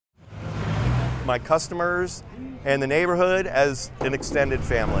my customers and the neighborhood as an extended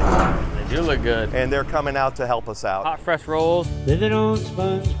family. They do look good. And they're coming out to help us out. Hot, fresh rolls. Living on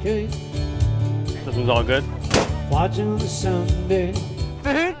sponge cake. This one's all good. Watching the sunset.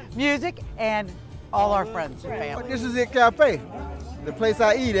 Food, music, and all our friends and family. This is It Cafe, the place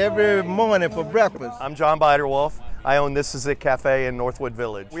I eat every morning for breakfast. I'm John Biderwolf. I own This Is It Cafe in Northwood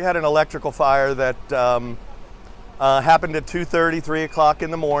Village. We had an electrical fire that happened at 2:30, 3 o'clock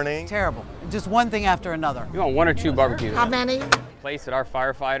in the morning. Terrible. Just one thing after another. You want 1 or 2 barbecues? How many? Place that our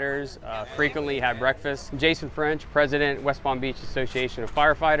firefighters frequently have breakfast. Jason French, President, West Palm Beach Association of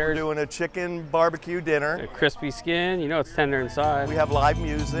Firefighters. We're doing a chicken barbecue dinner. A crispy skin, you know it's tender inside. We have live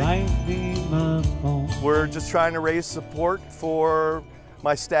music. Might be my phone. We're just trying to raise support for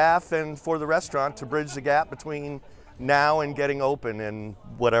my staff and for the restaurant to bridge the gap between now and getting open in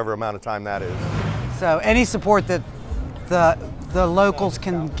whatever amount of time that is. So any support that the locals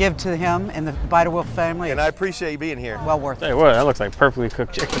can give to him and the Biderwolf family. And I appreciate you being here. Well worth Tell it. you what, that looks like perfectly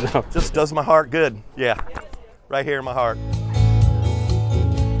cooked chicken though. Just does my heart good. Yeah, right here in my heart.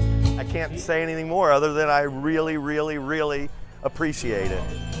 I can't say anything more other than I really, really, really appreciate it.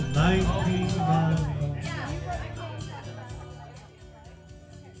 Might be my